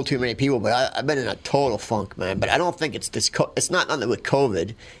haven't told too many people, but I've been in a total funk, man. But I don't think it's this. It's not nothing with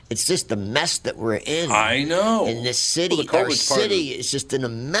COVID. It's just the mess that we're in. I know. In this city, Well, our city is just in a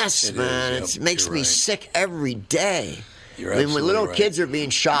mess, man. It makes me sick every day. You're when absolutely little right. kids are being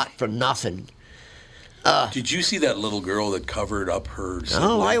shot for nothing. Did you see that little girl that covered up her sibling?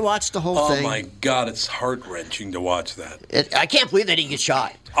 Oh, I watched the whole thing. Oh, my God, it's heart-wrenching to watch that. I can't believe that he gets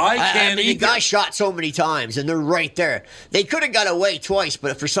shot. I mean, the guy shot so many times, and they're right there. They could have got away twice,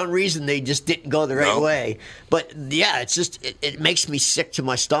 but for some reason they just didn't go the right way. But yeah, it's just it makes me sick to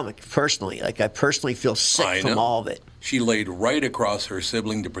my stomach personally. Like I personally feel sick from all of it. She laid right across her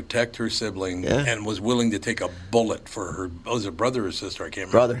sibling to protect her sibling and was willing to take a bullet for her. Was it brother or sister? I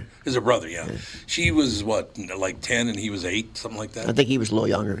can't remember. Brother. It was a brother, yeah. She was, what, like 10 and he was 8, something like that? I think he was a little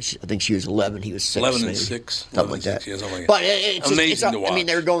younger. I think she was 11. He was 6. 11 maybe. and 6. Something like that. Yeah, something like but it's amazing to watch. I mean,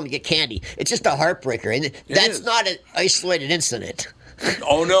 they were going to get candy. It's just a heartbreaker. And that's not an isolated incident.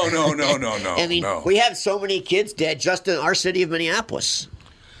 Oh, no. I mean, we have so many kids dead just in our city of Minneapolis.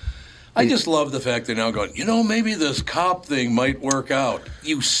 I just love the fact they're now going, maybe this cop thing might work out.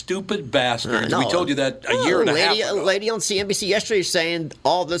 You stupid bastards. We told you that a year and a half ago. A lady on CNBC yesterday saying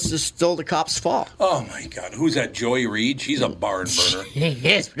all this is still the cop's fault. Oh, my God. Who's that, Joy Reid? She's a barn burner.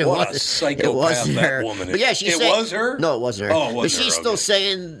 Yes, but what a psychopath that woman is. But yeah, it was her? No, it wasn't her. Oh, it wasn't but she's still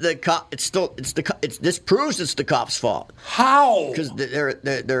saying the cop. This proves it's the cop's fault. How? Because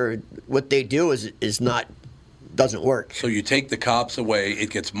they're what they do is not. Doesn't work. So you take the cops away,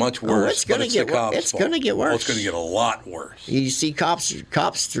 it gets much worse. It's going to get worse. It's going to get worse. Oh, it's going to get a lot worse. You see cops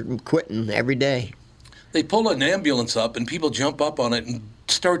are quitting every day. They pull an ambulance up and people jump up on it and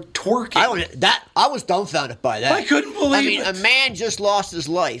start twerking. I was dumbfounded by that. I couldn't believe it. A man just lost his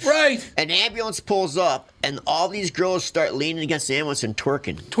life. Right. An ambulance pulls up and all these girls start leaning against the ambulance and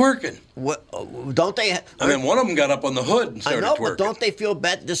twerking. What? Don't they? And then one of them got up on the hood and started twerking. But don't they feel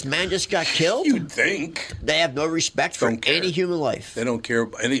bad this man just got killed? You'd think. They have no respect for any human life. They don't care.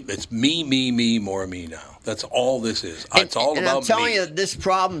 It's me, more me now. That's all this is. It's all about me. And I'm telling you, this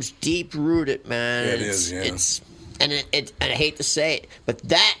problem's deep-rooted, man. It is, yeah. And I hate to say it, but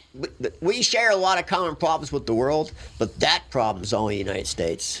we share a lot of common problems with the world, but that problem is only the United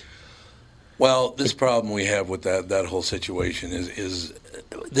States. Well, this problem we have with that whole situation is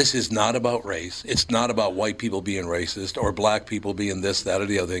this is not about race. It's not about white people being racist or black people being this, that, or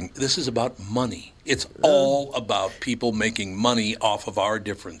the other thing. This is about money. It's all about people making money off of our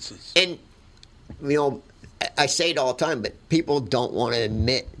differences. And, I say it all the time, but people don't want to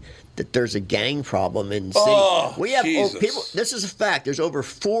admit that there's a gang problem in the city. We have people. This is a fact. There's over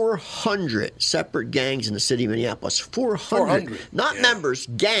 400 separate gangs in the city of Minneapolis. 400. Not members,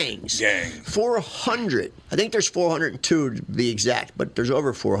 gangs. 400. I think there's 402 to be exact, but there's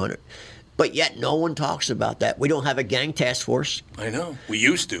over 400. But yet no one talks about that. We don't have a gang task force. I know. We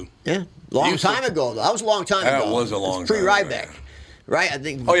used to. Yeah. Long time ago, though. That was a long time ago. That was a long time ago. Pre-Ryback. Right, I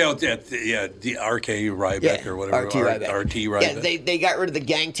think. Oh yeah, the RK Ryback or whatever. RT Ryback. RT Ryback. Yeah, they got rid of the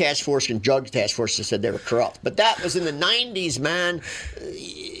gang task force and drug task force and said they were corrupt. But that was in the 90s, man.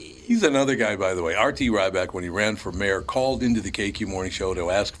 He's another guy, by the way. RT Ryback, when he ran for mayor, called into the KQ Morning Show to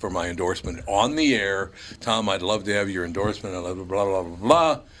ask for my endorsement on the air. Tom, I'd love to have your endorsement. Blah blah blah blah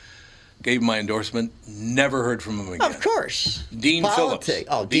blah. Gave my endorsement. Never heard from him again. Of course. Dean Phillips.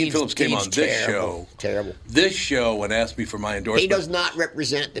 Dean Phillips came on this show. Terrible. This show and asked me for my endorsement. He does not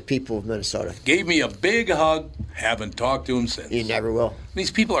represent the people of Minnesota. Gave me a big hug. Haven't talked to him since. You never will. These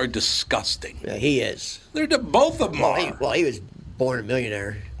people are disgusting. Yeah, he is. Both of them are. He was born a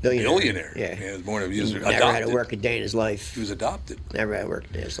millionaire. Billionaire. Yeah. He was born. He was never adopted. had to work a day in his life. He was adopted. Never had to work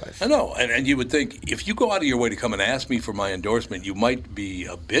a day in his life. I know. And you would think, if you go out of your way to come and ask me for my endorsement, you might be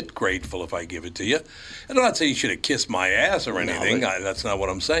a bit grateful if I give it to you. And I'm not saying you should have kissed my ass or anything. That's not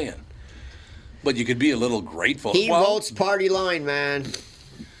what I'm saying. But you could be a little grateful. He votes party line, man.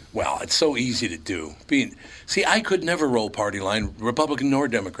 Well, it's so easy to do. I could never roll party line, Republican nor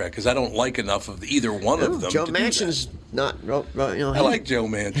Democrat, because I don't like enough of either one of them. Joe Manchin's not. I like Joe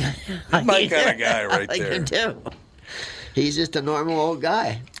Manchin. He's my kind of guy right there. I like him too. He's just a normal old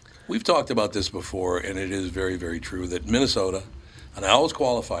guy. We've talked about this before, and it is very, very true that Minnesota, and I always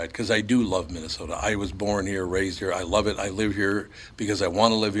qualify it because I do love Minnesota. I was born here, raised here. I love it. I live here because I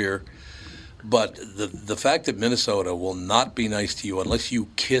want to live here. But the fact that Minnesota will not be nice to you unless you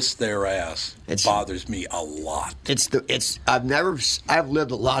kiss their ass bothers me a lot. I've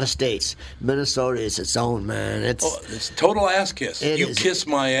lived a lot of states. Minnesota is its own, man. It's total ass kiss. You kiss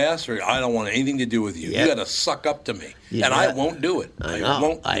my ass, or I don't want anything to do with you. Yep. You got to suck up to me, and I won't do it.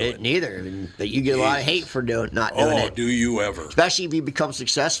 I didn't either. But you get a lot of hate for not doing it. Oh, do you ever? Especially if you become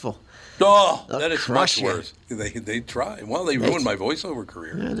successful. Oh, that is much worse. They try. Well, they ruined my voiceover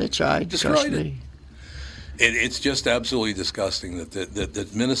career. Yeah, they tried. Destroyed it. It's just absolutely disgusting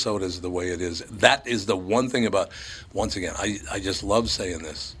that Minnesota is the way it is. That is the one thing about, once again, I just love saying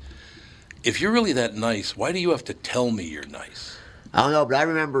this. If you're really that nice, why do you have to tell me you're nice? I don't know, but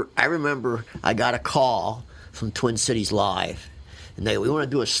I remember I got a call from Twin Cities Live, and we want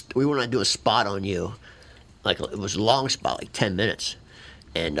to do a spot on you. Like, it was a long spot, like 10 minutes.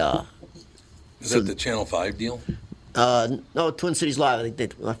 And is that the Channel 5 deal? No, Twin Cities Live. I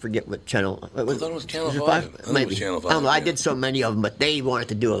think I forget what channel. I thought it was Channel 5. Maybe. It was Channel 5. I don't know. I did so many of them, but they wanted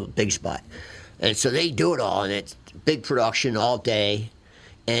to do a big spot, and so they do it all, and it's big production all day,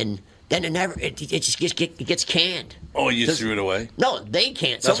 and then it just gets canned. Oh, you threw it away? No, they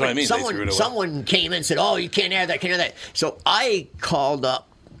can't. That's what I mean. They threw it away. Someone came in and said, "Oh, you can't air that, can't air that." So I called up.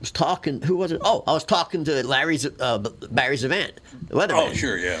 Was talking. Who was it? Oh, I was talking to Barry Zavant, the weatherman. Oh,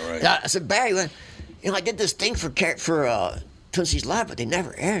 sure, yeah, right. I said, Barry, I did this thing for Twin Cities Live, but they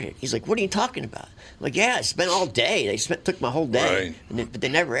never aired it. He's like, "What are you talking about?" I'm like, "Yeah, I spent all day. Took my whole day, but they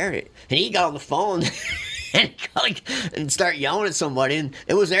never aired it." And he got on the phone and started yelling at somebody, and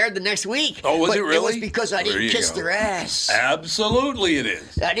it was aired the next week. Oh, was it really? It was because I didn't kiss their ass. Absolutely, it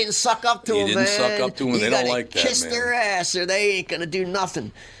is. I didn't suck up to them, man. You didn't suck up to them. They don't like that, man. Kiss their ass, or they ain't gonna do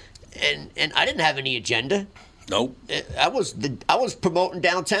nothing. And I didn't have any agenda. Nope. I was promoting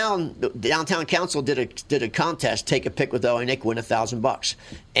downtown. The downtown council did a contest. Take a pic with LA Nick, win $1,000,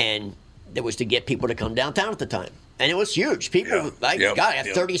 and it was to get people to come downtown at the time, and it was huge. People, I had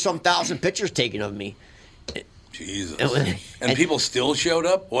 30-some thousand pictures taken of me. Jesus. And people still showed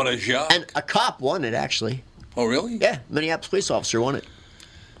up? What a shock. And a cop won it, actually. Oh, really? Yeah, Minneapolis police officer won it.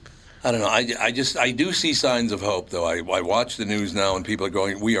 I don't know. I do see signs of hope, though. I watch the news now, and people are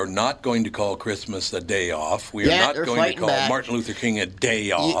going, we are not going to call Christmas a day off. We are not going to call Martin Luther King a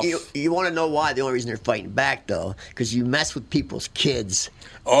day off. You want to know why? The only reason they're fighting back, though, because you mess with people's kids.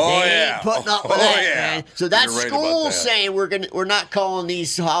 Oh, they yeah. ain't putting up with that, man. So that's right school saying we're not calling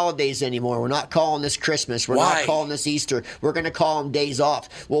these holidays anymore. We're not calling this Christmas. We're not calling this Easter. We're going to call them days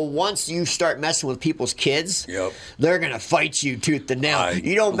off. Well, once you start messing with people's kids, they're going to fight you tooth and nail.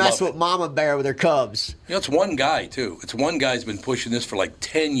 You don't mess with Mama Bear with her cubs. You know, it's one guy, too. It's one guy's been pushing this for like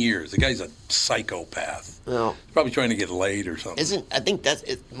 10 years. The guy's a psychopath. Well, he's probably trying to get laid or something. I think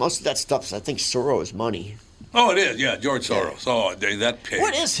most of that stuff's, I think, Soros money. Oh, it is, yeah, George Soros. Oh, that pig.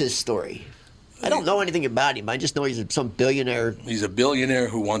 What is his story? I don't know anything about him. I just know he's some billionaire. He's a billionaire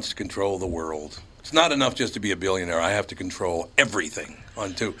who wants to control the world. It's not enough just to be a billionaire. I have to control everything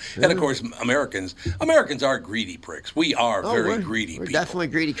on too. And, of course, Americans are greedy pricks. We are very greedy people. We're definitely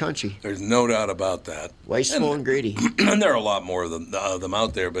a greedy country. There's no doubt about that. Wasteful and greedy. And there are a lot more of them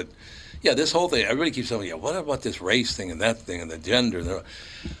out there. But, yeah, this whole thing, everybody keeps telling me, what about this race thing and that thing and the gender?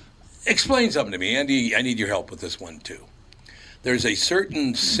 Explain something to me, Andy. I need your help with this one, too. There's a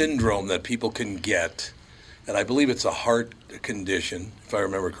certain syndrome that people can get, and I believe it's a heart condition, if I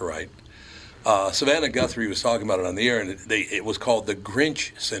remember correct. Savannah Guthrie was talking about it on the air, and it was called the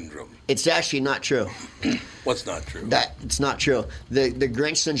Grinch syndrome. It's actually not true. What's not true? It's not true. The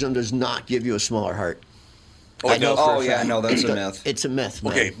Grinch syndrome does not give you a smaller heart. Oh, no, that's a myth. It's a myth,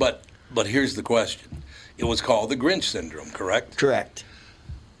 man. Okay, but here's the question. It was called the Grinch syndrome, correct? Correct.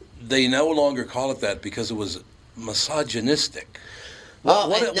 They no longer call it that because it was misogynistic.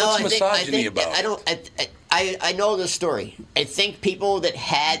 What's misogyny about? I know the story. I think people that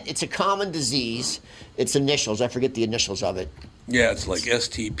it's a common disease. It's initials. I forget the initials of it. Yeah, it's like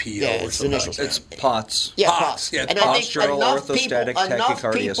STPO or something. Initials. It's POTS. Yeah, POTS. Yeah, and I think postural orthostatic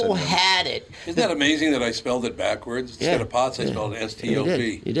tachycardia people syndrome. had it. Isn't that amazing that I spelled it backwards? Instead of POTS, I spelled it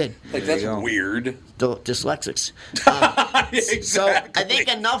STOP. You did. Like, that's weird. Dyslexics. Exactly. So I think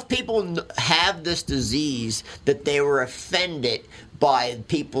enough people have this disease that they were offended by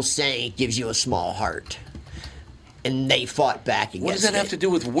people saying it gives you a small heart. And they fought back against it. What does that have to do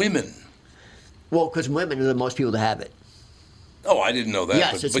with women? Well, because women are the most people to have it. Oh, I didn't know that.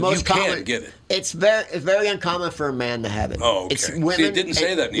 Yes, it's but most you common. can get it. It's very uncommon for a man to have it. Oh, okay. It's women. See, it didn't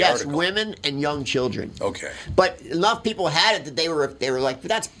say that in the article. Yes, women and young children. Okay. But enough people had it that they were like,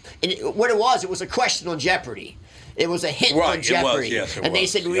 what it was a question on Jeopardy. It was a hit on Jeopardy. Yes, and they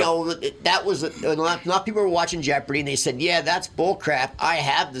said, that was enough people were watching Jeopardy, and they said, yeah, that's bullcrap. I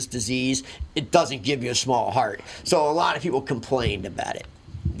have this disease. It doesn't give you a small heart. So a lot of people complained about it.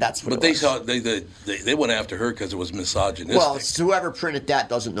 That's what. But they saw they went after her because it was misogynistic. Well, whoever printed that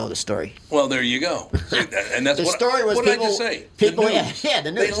doesn't know the story. Well, there you go. And that's the story was. What did I just say? People, the news. Yeah,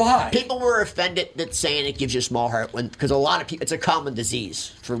 the news. They lied. People were offended that saying it gives you a small heart because a lot of people. It's a common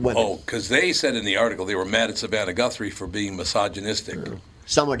disease for women. Oh, because they said in the article they were mad at Savannah Guthrie for being misogynistic.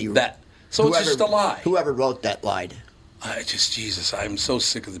 Somebody that. So it's just a lie. Whoever wrote that lied. Jesus, I'm so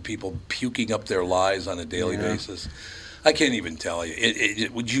sick of the people puking up their lies on a daily basis. I can't even tell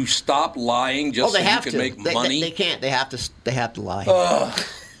you. Would you stop lying just so you can make money? They can't. They have to lie. Oh,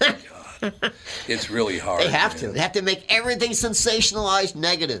 God. It's really hard. They have to. They have to make everything sensationalized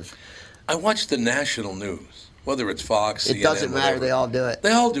negative. I watched the national news, Whether it's Fox, it CNN, doesn't matter. whatever. They all do it.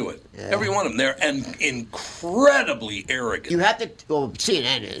 They all do it. Yeah. Every one of them. They're incredibly arrogant. You have to. Well,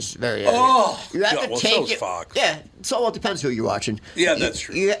 CNN is very arrogant. Oh, you have God, to well, take so's it. Fox. Yeah. So it depends who you're watching. Yeah, that's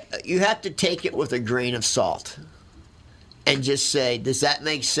true. You have to take it with a grain of salt, and just say, does that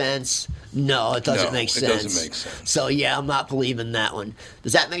make sense? No, it doesn't make sense. It doesn't make sense. So yeah, I'm not believing that one.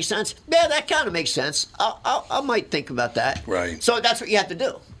 Does that make sense? Yeah, that kind of makes sense. I might think about that. Right. So that's what you have to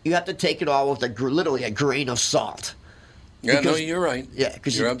do. You have to take it all with literally a grain of salt. Yeah, Because- no, you're right. Yeah,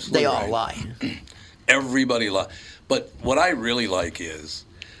 because You're absolutely they all right. lie. Everybody lies. But what I really like is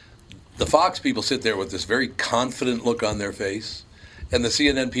the Fox people sit there with this very confident look on their face, and the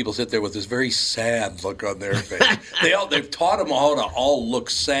CNN people sit there with this very sad look on their face. They've taught them how to all look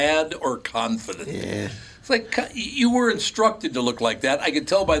sad or confident. Yeah. It's like you were instructed to look like that. I can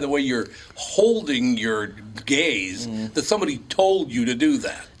tell by the way you're holding your gaze that somebody told you to do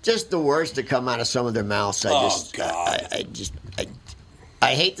that. Just the words that come out of some of their mouths. God.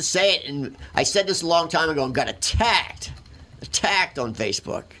 I hate to say it, and I said this a long time ago and got attacked on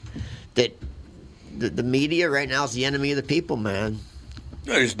Facebook that the media right now is the enemy of the people, man.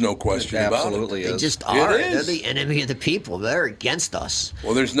 There's no question about it. Absolutely They is. just are. It is. They're the enemy of the people. They're against us.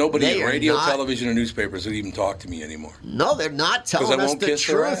 Well, there's nobody They in are radio, not- television, or newspapers that even talk to me anymore. No, they're not 'Cause I telling us won't the kiss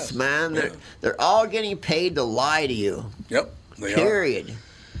their truth, ass. man. Yeah. They're all getting paid to lie to you. Yep, they are. Period.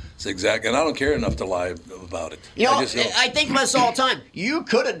 It's exact, and I don't care enough to lie about it. You know, I just don't. I think about this all the time. You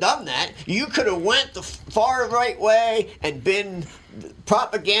could have done that. You could have went the far right way and been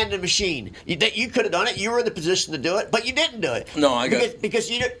propaganda machine. You could have done it. You were in the position to do it, but you didn't do it. No, because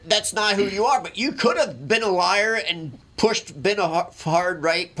that's not who you are. But you could have been a liar and been a hard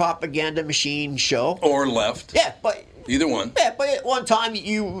right propaganda machine show Or left. Yeah, but Either one. Yeah, but at one time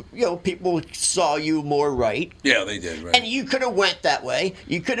you people saw you more right. Yeah, they did. Right. And you could have went that way.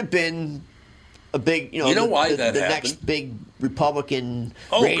 You could have been a big, why that the happened? next big Republican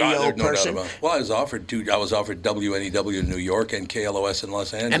Oh radio God, there's no person. doubt about it. Well, I was offered WNEW in New York and KLOS in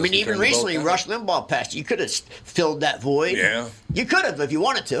Los Angeles. I mean, and even turned them both recently, down. Rush Limbaugh passed. You could have filled that void. Yeah. You could have if you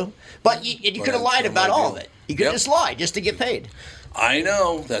wanted to, but you could have lied about all of it. You could just lie just to get paid. I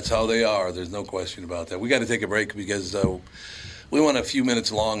know. That's how they are. There's no question about that. We got to take a break because we went a few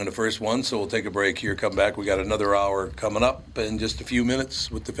minutes long in the first one, so we'll take a break here, come back. We got another hour coming up in just a few minutes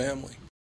with the family.